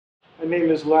My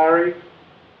name is Larry.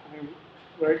 I'm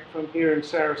right from here in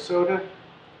Sarasota.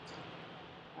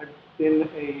 I've been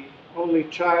an only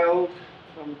child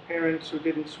from parents who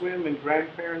didn't swim and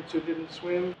grandparents who didn't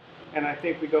swim. And I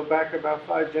think we go back about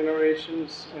 5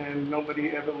 generations and nobody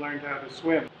ever learned how to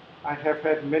swim. I have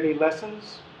had many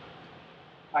lessons.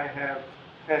 I have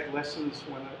had lessons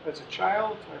as a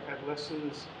child. I've had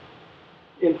lessons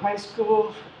in high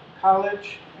school,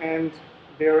 college, and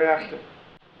thereafter.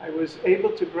 I was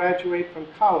able to graduate from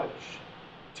college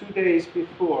 2 days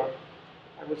before.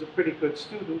 I was a pretty good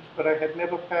student, but I had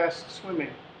never passed swimming.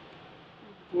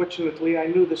 Fortunately, I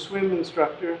knew the swim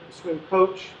instructor, the swim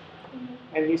coach,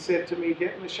 and he said to me,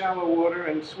 get in the shallow water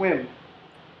and swim.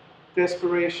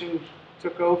 Desperation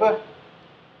took over.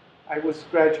 I was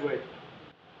graduated.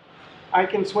 I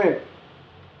can swim.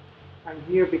 I'm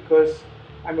here because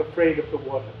I'm afraid of the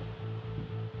water.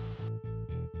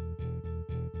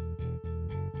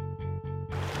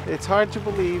 It's hard to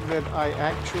believe that I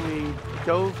actually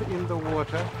dove in the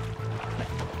water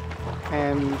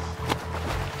and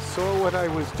saw what I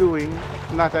was doing,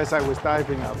 not as I was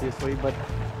diving obviously, but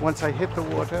once I hit the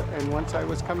water and once I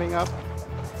was coming up.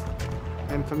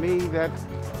 And for me, that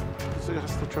was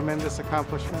just a tremendous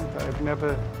accomplishment. I've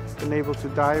never been able to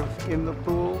dive in the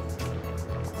pool.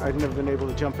 I've never been able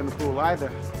to jump in the pool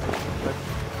either. But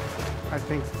I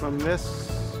think from this,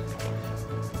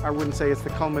 I wouldn't say it's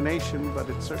the culmination, but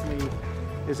it certainly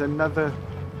is another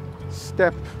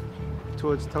step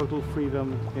towards total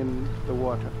freedom in the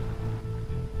water.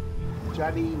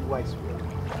 Johnny Weisswurm.